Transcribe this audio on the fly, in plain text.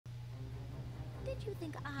did you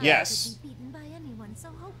think I Yes. could be beaten by anyone so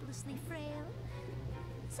hopelessly frail?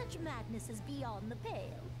 Such madness is beyond the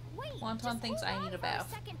pale. Wait, Wonton thinks I need a bath.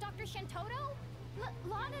 Second, Dr. Shantoto?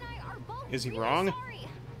 Lon and I are both Is he really wrong? sorry.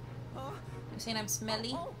 You saying I'm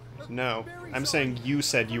smelly? No, I'm saying you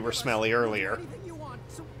said you were smelly earlier.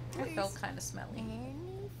 I felt kind of smelly.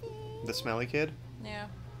 Anything? The smelly kid? Yeah.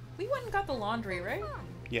 We went and got the laundry, right?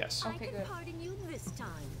 Yes. I Okay, can good. pardon you this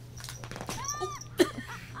time.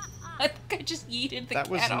 I think I just yeeted the That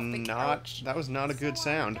was cat off the not. couch. That was not a good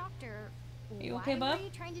sound. Doctor, You okay, why bub? were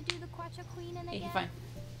you trying to do the Quacha Queen and Yeah, again? you're fine.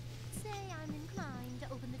 Say I'm inclined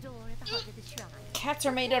to open the door at the heart of the shrine. Cats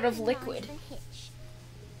are made out of Therein liquid. lies the hitch.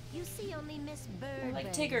 You see, only Miss Bird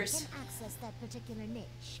like Tiggers. can access that particular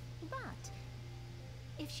niche. But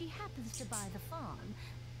if she happens to buy the farm,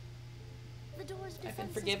 the door's I've been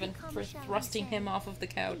defenses forgiven become, for shall we thrusting say, him off of the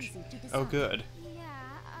couch. easy to Oh, decide. good. Yeah,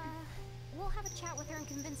 we'll have a chat with her and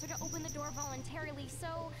convince her to open the door voluntarily,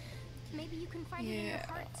 so maybe you can find it in your Yeah.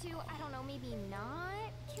 heart to, I don't know, maybe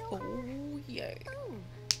not kill her? Oh, yeah. Oh,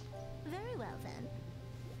 very well then.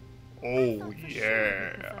 I Oh thought for sure you'd yeah.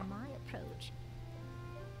 prefer my approach.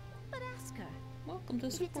 But ask her. Welcome to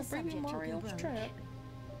If Super it's a Baby subject you Mario's can chat. broach.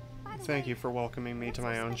 By the Thank way, you for welcoming me to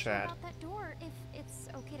what's my so own special chat. about that door, if it's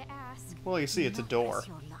okay to ask? Well, you see, it's a Not door. press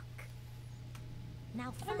your luck. Now I'm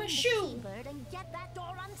a find the shoe. T-bird and get that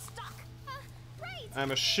door unstuck. Right!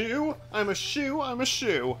 I'm a shoe. I'm a shoe. I'm a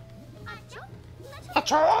shoe. Achoo! Let her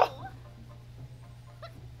Achoo! go!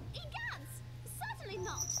 But, egads! Certainly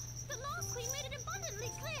not! The Lost Queen made it abundantly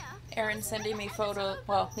clear! Aaron's sending me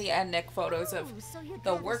well, he and Nick photos of Oh, so you'd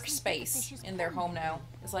the rather sleep at the workspace fish's in their pond. home now.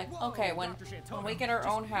 It's like, okay, when we get our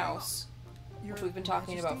own house, which we've been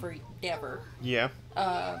talking about for ever, Yeah.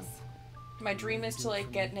 my dream is to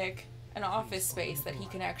like get Nick an office space that he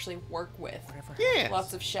can actually work with. Yeah.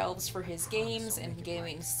 Lots of shelves for his games and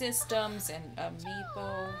gaming systems and a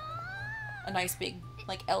Meepo, a nice big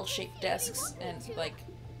like L-shaped desks and like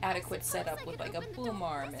adequate setup with like a boom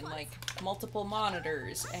arm and like multiple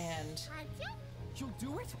monitors and You'll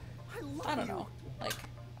do it? I love I don't you. know, like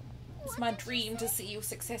it's my dream to see you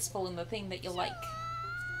successful in the thing that you like.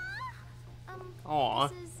 Aw.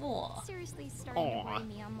 This is Aw. seriously starting Aw. to worry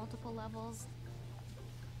me on multiple levels.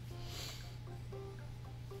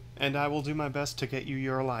 And I will do my best to get you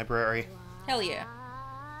your library. Hell yeah.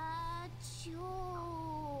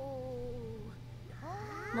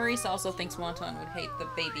 Maurice also thinks Wonton would hate the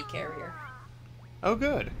baby carrier. Oh,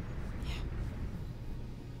 good.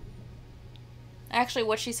 Actually,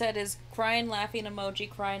 what she said is crying, laughing emoji,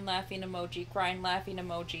 crying, laughing emoji, crying, laughing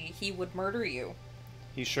emoji. He would murder you.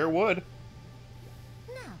 He sure would.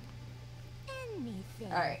 Now, anything.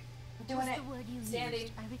 Alright, doing was it. the word you Standing.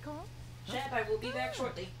 used, I recall. Chat, I will be back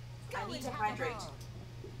shortly. I need to hydrate.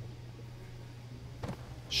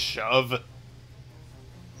 Shove. I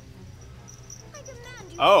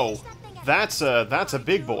demand you Oh, finish that thing at that's a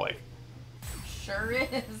big boy. Sure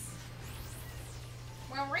is.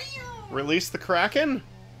 Release the Kraken?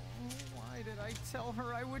 Why did I tell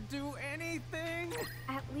her I would do anything?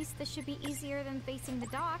 At least this should be easier than facing the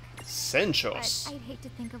dock. But Senchos. I'd hate to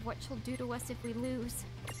think of what she'll do to us if we lose.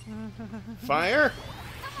 Fire?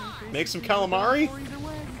 Make some calamari? Or either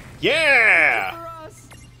way, Yeah! for us.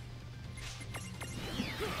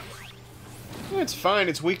 It's fine,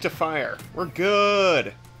 it's weak to fire. We're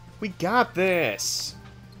good. We got this.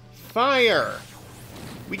 Fire.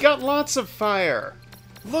 We got lots of fire.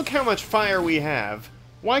 Look how much fire we have.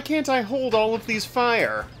 Why can't I hold all of these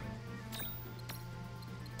fire?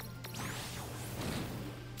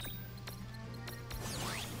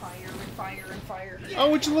 Fire and fire and fire.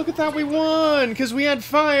 Oh, would you look at that? We won! Because we had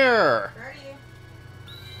fire!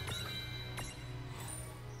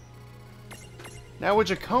 Now would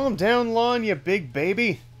you calm down, Lon, you big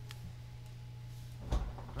baby?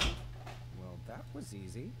 Well, that was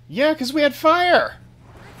easy. Yeah, because we had fire!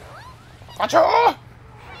 Achoo!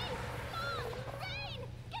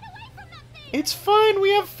 It's fine,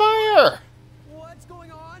 we have fire! What's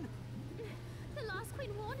going on? The Lost Queen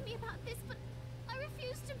warned me about this, but I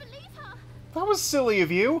refused to believe her. That was silly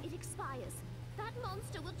of you. It expires. That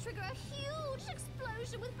monster will trigger a huge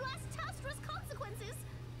explosion with blastostrous consequences.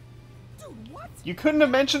 Dude, what? You couldn't have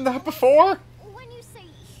mentioned that before? When you say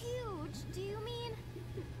huge, do you mean...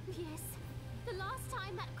 Yes. The last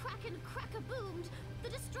time that Kraken cracker boomed, the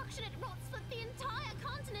destruction it wrought split the entire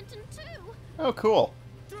continent in two. Oh, cool.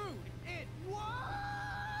 Dude, it what?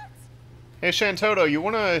 Hey, Shantoto, you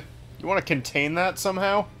wanna contain that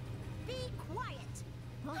somehow? Be quiet.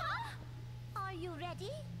 Huh? Are you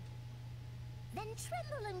ready? Then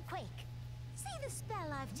tremble and quake. See the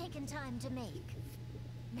spell I've taken time to make.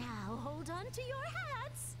 Now hold on to your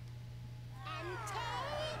hats. And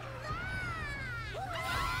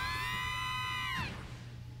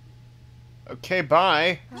Okay,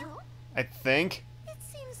 bye. Huh? I think. It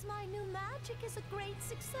seems my new magic is a great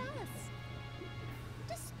success.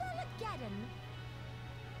 Dispel-Ageddon.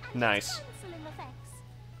 And Nice. canceling effects.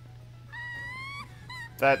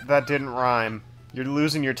 That didn't rhyme. You're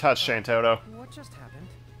losing your touch, Shantoto. What just happened?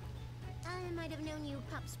 I might have known you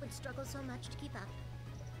pups would struggle so much to keep up.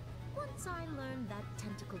 Once I learned that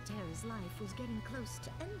Tentacle Terror's life was getting close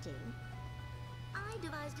to ending, I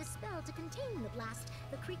devised a spell to contain the blast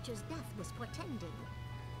the creature's death was portending.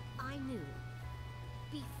 I knew,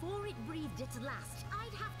 before it breathed its last,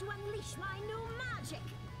 I'd have to unleash my new magic.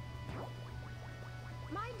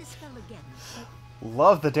 My Dispel-Ageddon.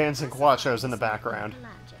 Love the dancing Quachos in the background.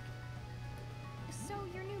 Magic. So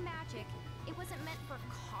your new magic, it wasn't meant for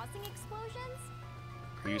causing explosions?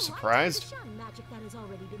 Are you I surprised? tend to shun magic that has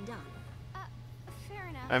already been done. Fair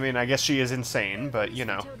enough. I mean, I guess she is insane, but you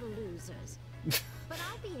know. Total losers. But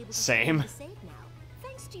I'll be able to Same. stand to save now,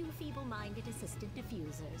 thanks to you feeble-minded assisted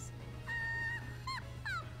diffusers.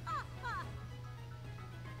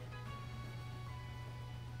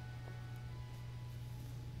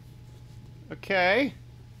 Okay.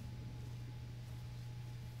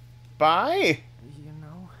 Bye. You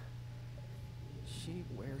know, she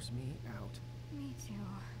wears me out. Me too.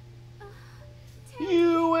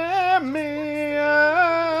 You wear me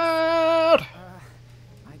out.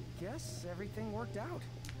 I guess everything worked out.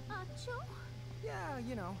 Achoo? Yeah,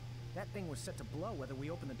 you know, that thing was set to blow whether we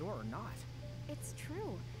open the door or not. It's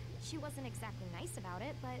true. She wasn't exactly nice about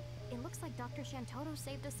it, but it looks like Dr. Shantoto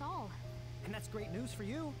saved us all. And that's great news for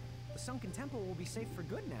you. The Sunken Temple will be safe for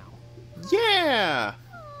good now. Yeah.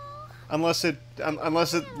 Unless it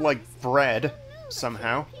like bred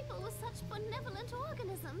somehow. People with such benevolent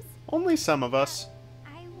organisms. Only some of us.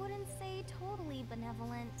 I wouldn't say totally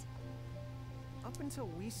benevolent. Up until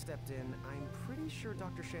we stepped in, I'm pretty sure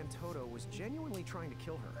Dr. Shantoto was genuinely trying to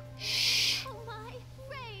kill her. Oh my,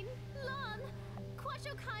 Rain, Lan,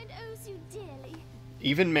 Quacho kind owes you dearly.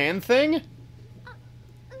 Even Man Thing?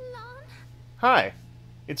 Lan, Hi.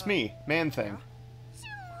 It's me, Man Thing.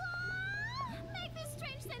 make this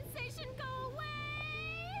strange sensation go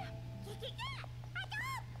away.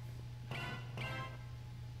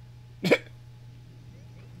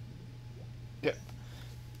 Yeah.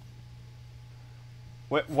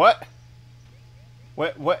 What? What?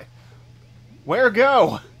 Where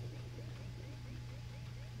go?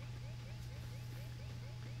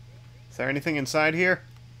 Is there anything inside here?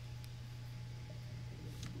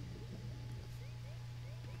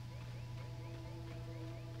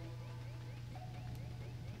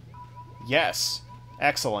 Yes.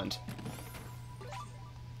 Excellent.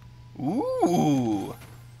 Ooh.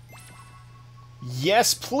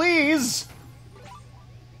 Yes, please!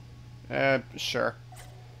 Sure.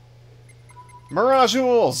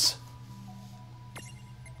 Mirajules!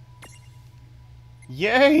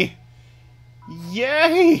 Yay!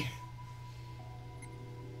 Yay!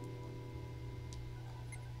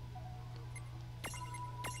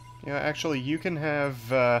 Yeah, actually, you can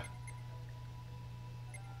have,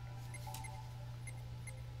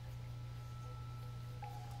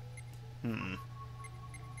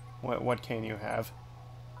 What can you have?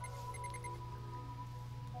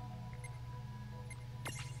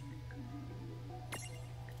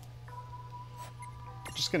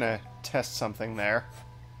 Just gonna test something there.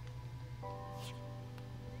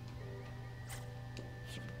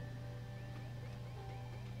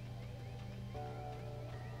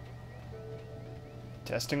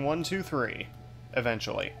 Testing 1, 2, 3.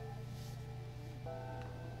 Eventually.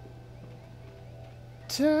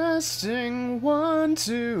 Testing 1,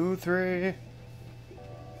 2, 3.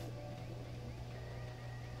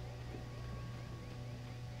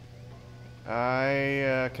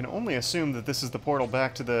 I can only assume that this is the portal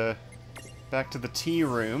back to the tea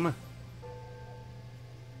room.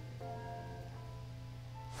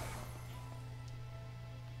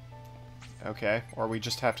 Okay, or we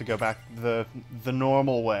just have to go back the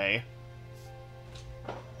normal way.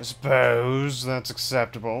 I suppose that's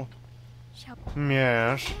acceptable. Shall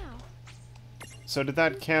Yes. now? So did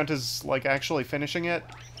that count as, like, actually finishing it?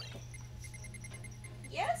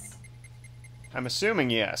 Yes? I'm assuming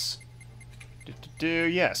yes.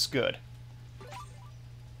 Yes, good.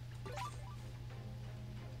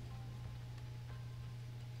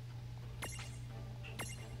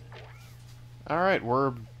 Alright,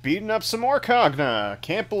 we're beating up some more Cogna.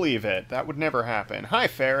 Can't believe it. That would never happen. Hi,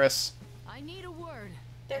 Ferris. I need a word.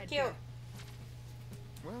 They're cute.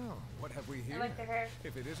 Well, what have we I here? like their hair.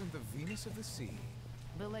 If it isn't the Venus of the Sea.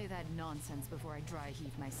 Belay that nonsense before I dry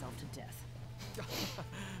heave myself to death.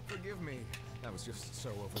 Forgive me. That was just so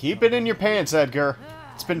over. Keep it in your pants, Edgar.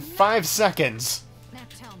 It's been 5 seconds. Now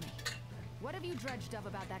tell me, have you dredged up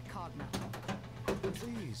about that Cogna?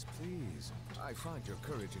 Please, please. I find your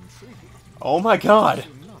courage intriguing. Oh my god! I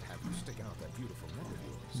do not have you stick out that beautiful neck of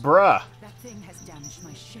yours. Bruh. That thing has damaged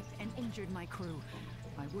my ship and injured my crew.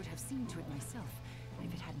 I would have seen to it myself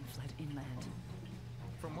if it hadn't fled inland.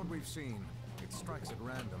 From what we've seen, it strikes at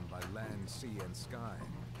random by land, sea, and sky.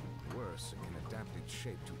 Worse, it can adapt its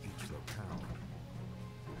shape to each locale.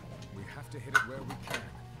 We have to hit it where we can,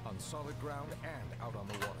 on solid ground and out on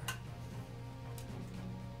the water.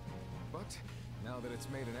 But now that it's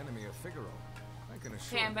made an enemy of Figaro, I can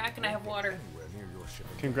assure Okay, I'm back and I have water. anywhere near your ship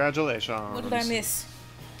again. Congratulations. What did I miss?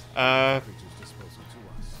 Creature's disposal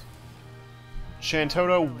to us.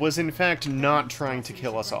 Shantoto was in fact not trying to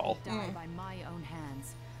kill us all. Die by my own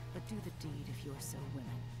hands, but do the deed if you're so willing.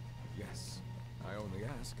 Yes, I only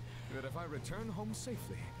ask that if I return home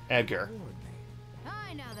safely, Edgar. reward me.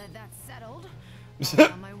 Now that that's settled,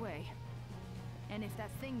 I'm on my way. And if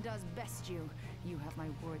that thing does best you, you have my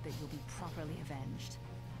word that you'll be properly avenged.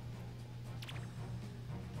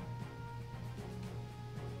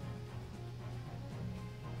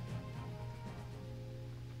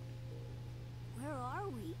 Where are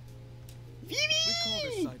we? We call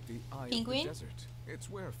this site the Eye Penguin? of the Desert. It's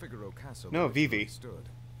where Figaro Castle No, originally Vivi. stood.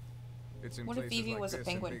 It's in What if places Vivi like was a this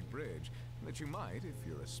penguin? and Big Bridge that you might, if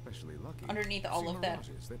you're especially lucky, Underneath all see of that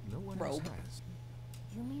mirages that no one robe. else has.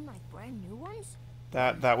 You mean like brand new ones?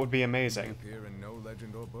 That would be amazing. Appear in no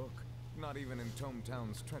legend or book, not even in Tome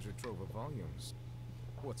Town's treasure trove of volumes.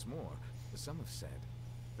 What's more, some have said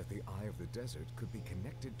that the Eye of the Desert could be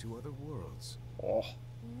connected to other worlds. Oh.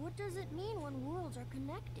 What does it mean when worlds are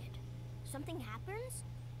connected? Something happens?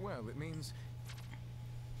 Well, it means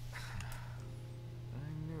I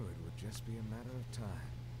knew it would just be a matter of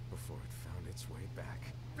time before it found its way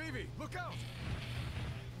back. Vivi, look out!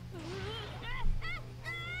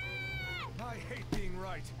 I hate being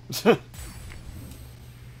right.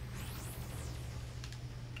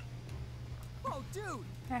 Oh, dude!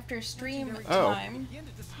 After stream Oh. time,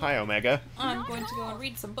 Hi, Omega. I'm going to go and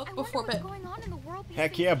read some book I before wonder bed. what's going on in the world these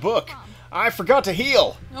Heck things yeah, came book. from. I forgot to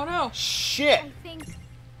heal. Oh no! Shit. I think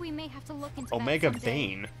we may have to look into Omega that someday.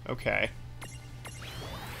 Vein. Okay.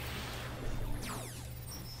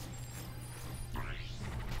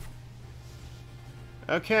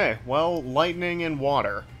 Okay, well, lightning and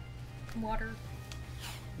water. Water.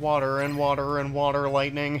 Water and water and water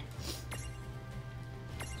lightning.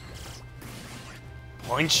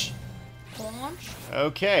 Punch. Launch.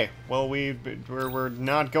 Okay, well, we're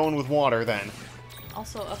not going with water then.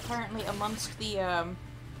 Also, apparently amongst the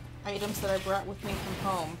items that I brought with me from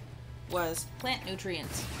home was plant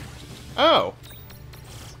nutrients. Oh.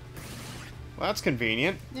 Well, that's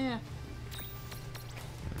convenient. Yeah.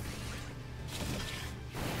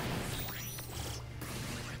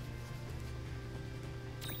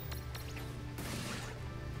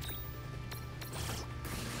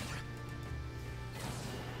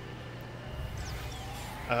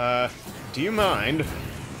 Do you mind?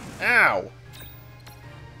 Ow!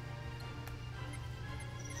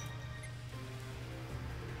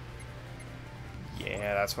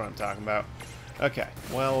 Yeah, that's what I'm talking about. Okay,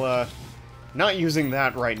 well, not using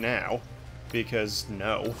that right now, because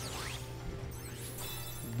no.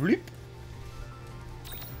 Bleep.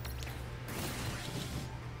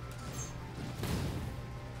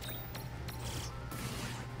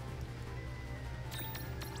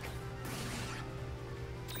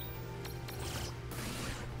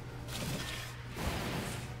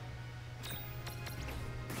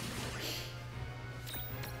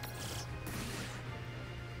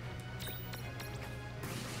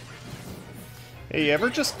 Hey, you ever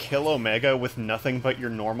just kill Omega with nothing but your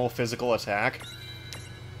normal physical attack?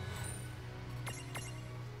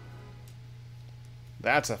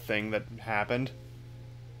 That's a thing that happened.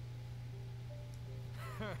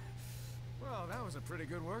 Well, that was a pretty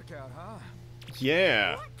good workout, huh?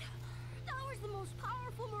 Yeah. What? That was the most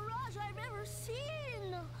powerful mirage I've ever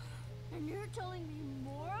seen! And you're telling me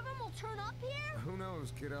more of them will turn up here? Who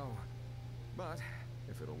knows, kiddo? But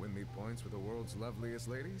if it'll win me points with the world's loveliest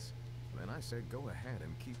ladies, then I say go ahead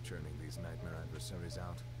and keep churning these nightmare adversaries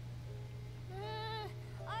out.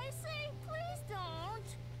 I say please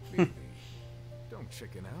don't. Vivi, don't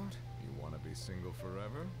chicken out. You want to be single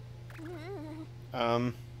forever?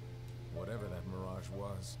 Whatever that mirage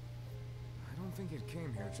was, I don't think it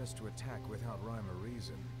came here just to attack without rhyme or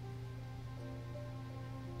reason.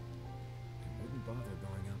 It wouldn't bother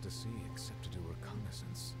going out to sea except to do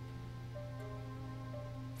reconnaissance.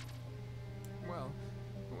 Well,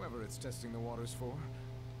 whoever it's testing the waters for,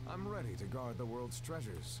 I'm ready to guard the world's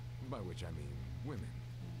treasures, by which I mean women.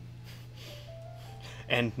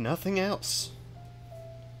 And nothing else.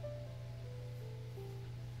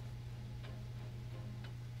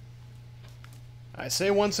 I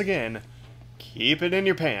say once again, keep it in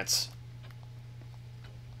your pants.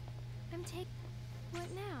 I'm taking. What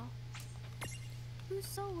now? Who's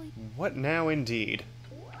solely? What now, indeed?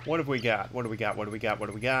 What have we got? What do we got? What do we got? What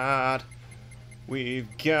do we got? We've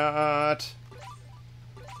got...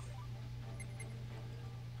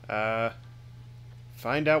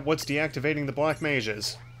 Find out what's deactivating the black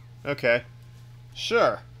mages. Okay.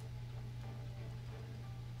 Sure.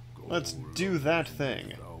 Let's do that thing.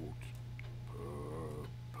 Without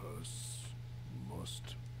purpose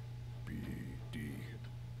must be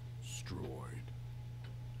destroyed.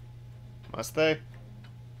 Must they?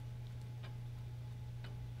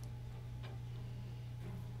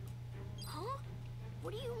 Huh?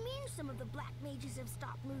 What do you mean some of the black mages have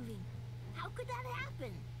stopped moving? How could that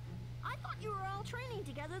happen? I thought you were all training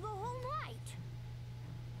together the whole night.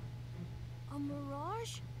 A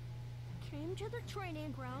mirage came to the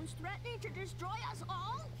training grounds threatening to destroy us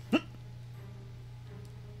all? Does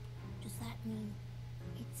that mean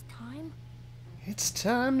it's time? It's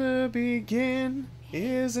time to begin,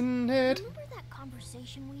 isn't it? Remember that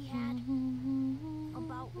conversation we had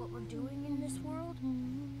about what we're doing in this world?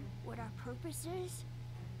 What our purpose is?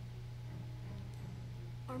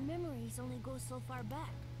 Our memories only go so far back,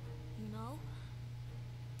 you know?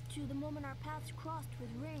 To the moment our paths crossed with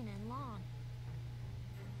Rain and Lon.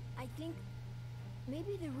 I think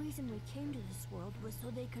maybe the reason we came to this world was so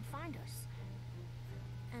they could find us.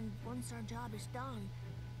 And once our job is done,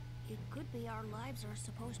 it could be our lives are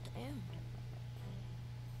supposed to end.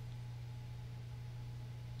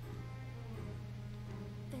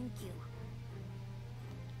 Thank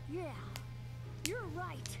you. Yeah, you're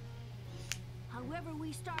right. However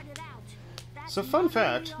we started out, that's So, fun not where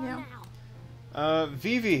fact. we are Yeah. now.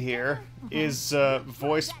 Vivi here is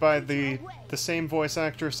voiced by the same voice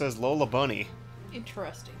actress as Lola Bunny.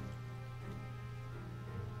 Interesting.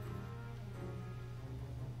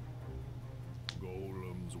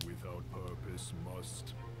 Golems without purpose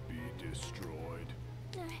must be destroyed.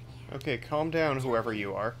 Okay, calm down, whoever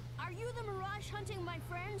you are. Are you the mirage hunting my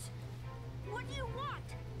friends? What do you want?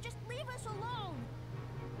 Just leave us alone.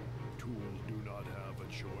 Tools do not have a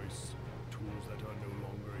choice. Tools that are no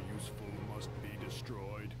longer useful must be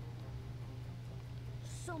destroyed.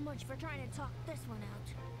 So much for trying to talk this one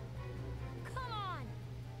out. Come on!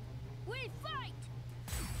 We fight!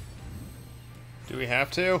 Do we have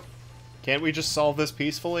to? Can't we just solve this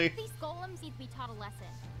peacefully? These golems need to be taught a lesson.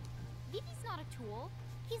 Vivi's not a tool.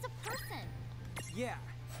 He's a person. Yeah,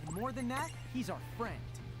 and more than that, he's our friend.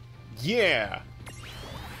 Yeah!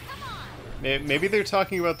 Come on. Maybe they're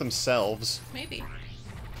talking about themselves. Maybe.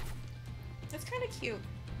 That's kind of cute.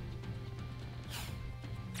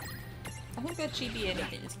 I think that Chibi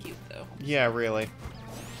anything is cute, though. Yeah, really.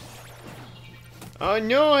 Oh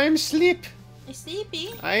no, I'm asleep! Hey, sleepy.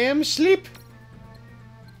 I am asleep!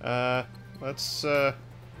 Let's, Yeah,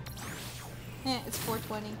 it's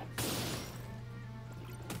 4:20.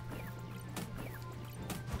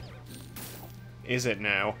 Is it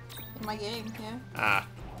now? In my game, yeah. Ah.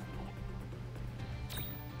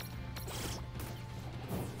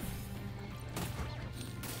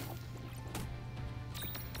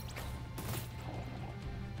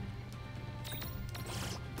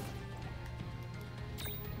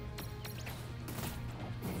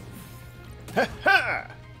 Ha ha!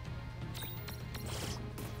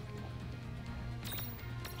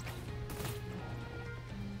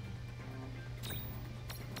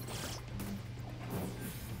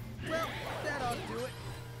 Well, that ought to do it.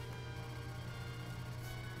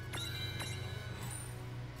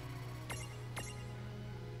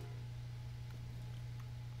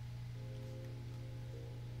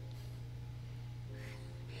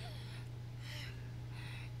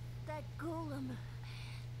 That golem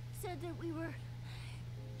said that we were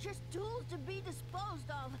just tools to be disposed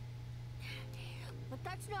of. But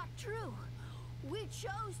that's not true. We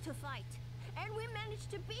chose to fight, and we managed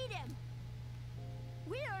to beat him.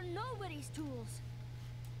 We are nobody's tools.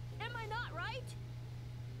 Am I not right?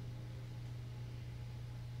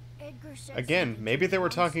 Edgar said Again, something maybe to they me were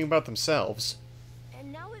once, talking about themselves.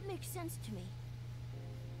 and now it makes sense to me.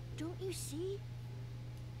 Don't you see?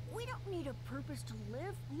 We don't need a purpose to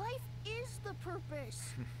live. Life is the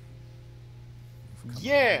purpose.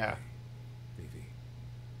 Yeah! Vivi.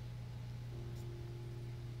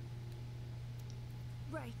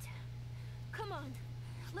 Right. Come on.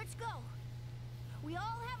 Let's go. We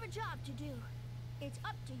all have a job to do. It's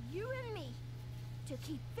up to you and me to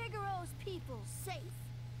keep Figaro's people safe.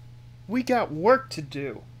 We got work to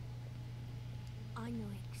do. I know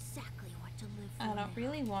exactly what to live for. I don't now.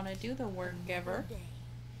 really want to do the work ever. Day.